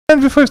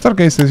And before you start,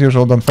 guys, as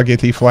usual, don't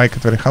forget, if you like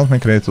it, very help me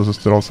create those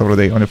tutorials every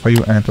day only for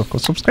you, and of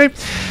course subscribe.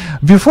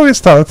 Before we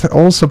start,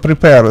 also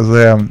prepare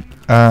the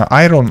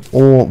iron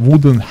or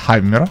wooden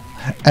hammer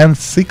and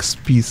 6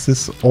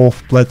 pieces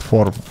of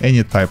platform,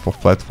 any type of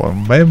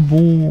platform,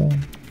 bamboo,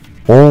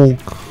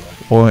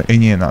 oak, or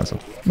any another,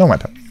 no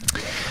matter.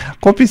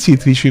 Copy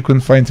seed, which you can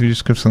find in the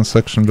description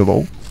section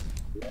below.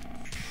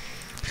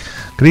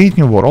 Create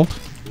new world.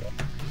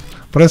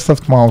 Press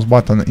left mouse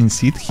button in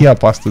seed. Here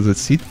paste the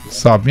seed.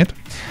 Submit.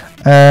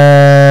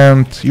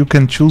 And you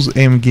can choose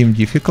aim game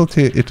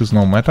difficulty. It is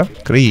no matter.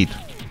 Create.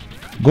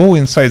 Go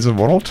inside the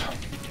world.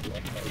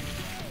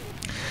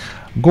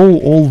 Go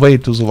all the way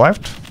to the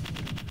left.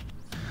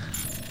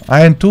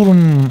 And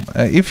turn.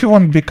 If you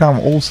want to become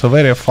also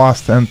very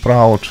fast and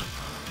proud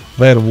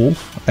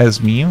werewolf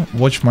as me,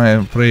 watch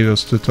my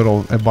previous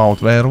tutorial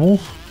about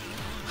werewolf,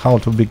 how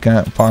to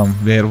become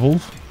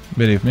werewolf.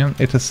 Believe me,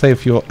 it will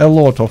save you a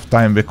lot of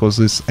time because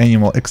this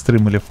animal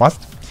extremely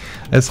fast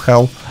as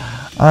hell.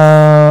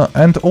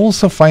 And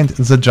also find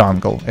the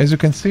jungle. As you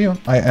can see,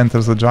 I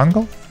enter the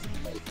jungle.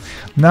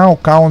 Now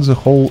count the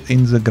hole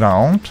in the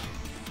ground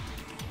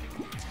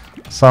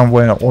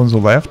somewhere on the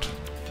left.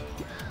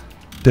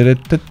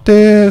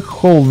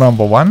 Hole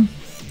number 1,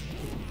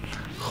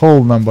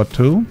 hole number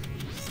 2,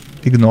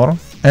 ignore,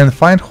 and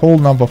find hole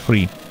number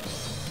 3.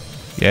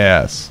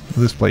 Yes,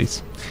 this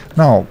place.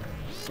 Now,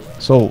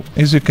 so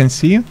as you can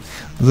see,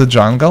 the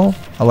jungle,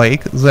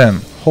 lake,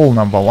 then hole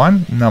number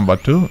 1, number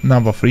 2,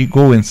 number 3,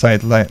 go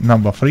inside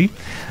number 3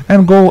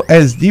 and go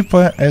as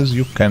deeper as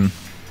you can.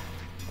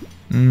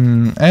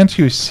 And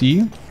you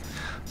see,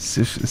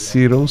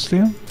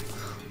 seriously,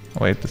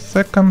 wait a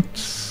second.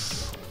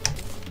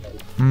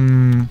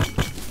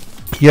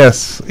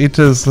 Yes, it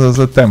is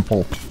the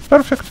temple.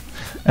 Perfect.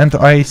 And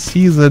I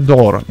see the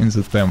door in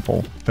the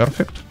temple.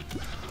 Perfect.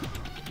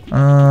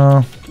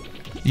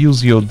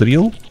 Use your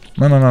drill.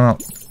 No.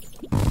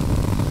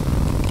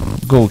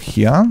 Go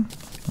here.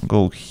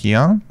 Go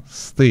here.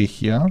 Stay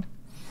here.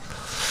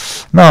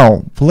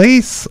 Now,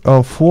 place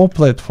 4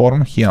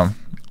 platform here.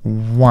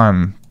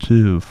 1,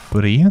 2,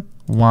 3.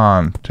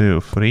 1,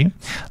 2, 3.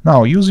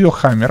 Now, use your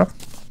hammer.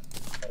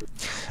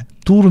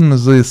 Turn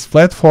this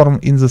platform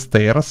in the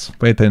stairs.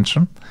 Pay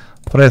attention.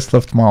 Press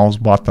left mouse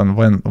button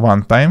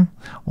one time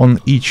on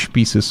each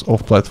pieces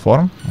of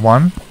platform.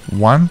 1,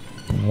 1,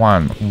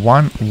 1,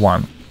 1,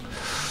 1.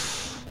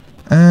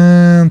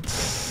 And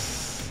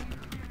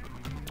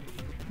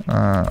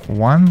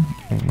 1,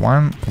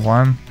 1,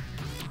 1,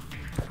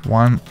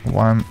 1,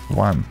 1,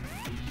 1,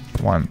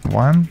 1,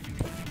 1.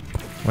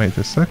 Wait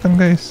a second,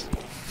 guys.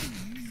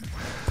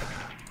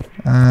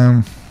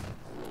 And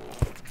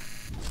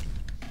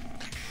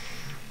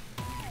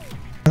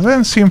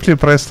then simply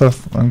press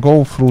left and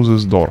go through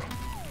this door.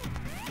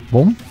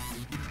 Boom.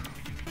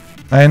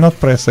 I not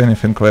press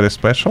anything very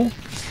special.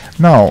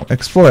 Now,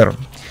 Explorer.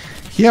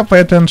 Here pay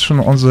attention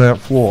on the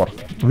floor.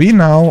 We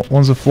now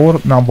on the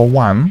floor number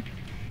 1.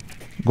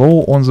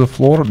 Go on the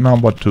floor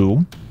number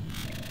 2.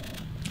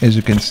 As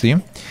you can see.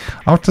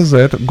 After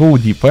that, go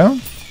deeper.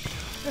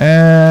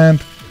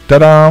 And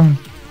ta-da!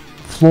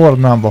 Floor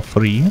number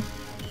 3.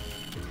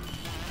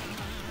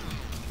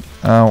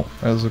 Now,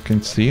 as you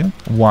can see,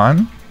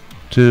 1,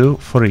 2,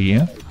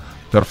 3.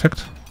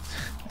 Perfect.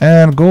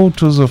 And go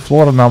to the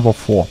floor number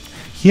 4.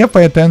 Here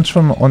pay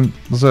attention on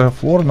the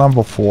floor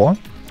number 4.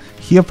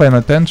 Here pay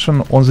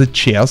attention on the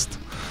chest.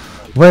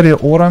 Very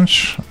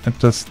orange.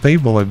 It is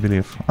stable, I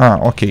believe.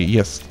 Okay,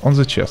 yes, on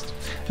the chest.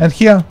 And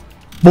here,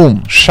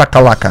 boom,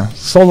 shakalaka.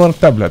 Solar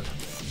tablet.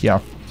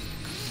 Here.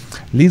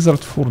 Lizard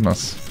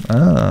furnace.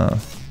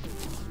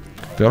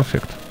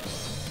 Perfect.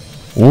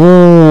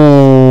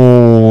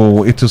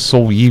 Oh, it is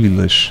so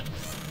evilish.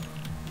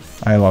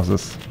 I love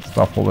this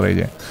stuff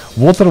already.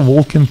 Water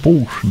walking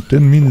potion,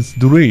 10 minutes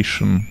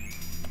duration.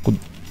 Good.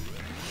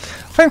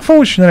 Thanks for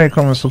watching, like,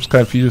 comment,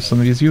 subscribe, videos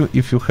and with you.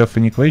 If you have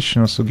any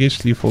questions or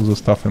suggestions, leave all the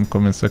stuff in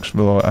comment section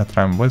below. I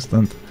try my best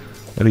and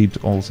read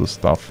all the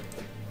stuff.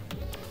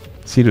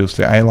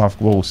 Seriously, I love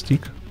glow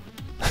stick.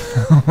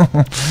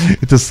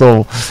 It is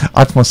so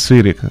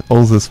atmospheric,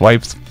 all these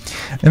vibes.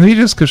 In the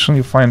video description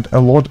you find a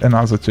lot and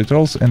other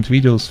tutorials and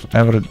videos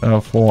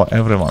for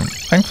everyone.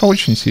 Thanks for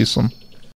watching, see you soon.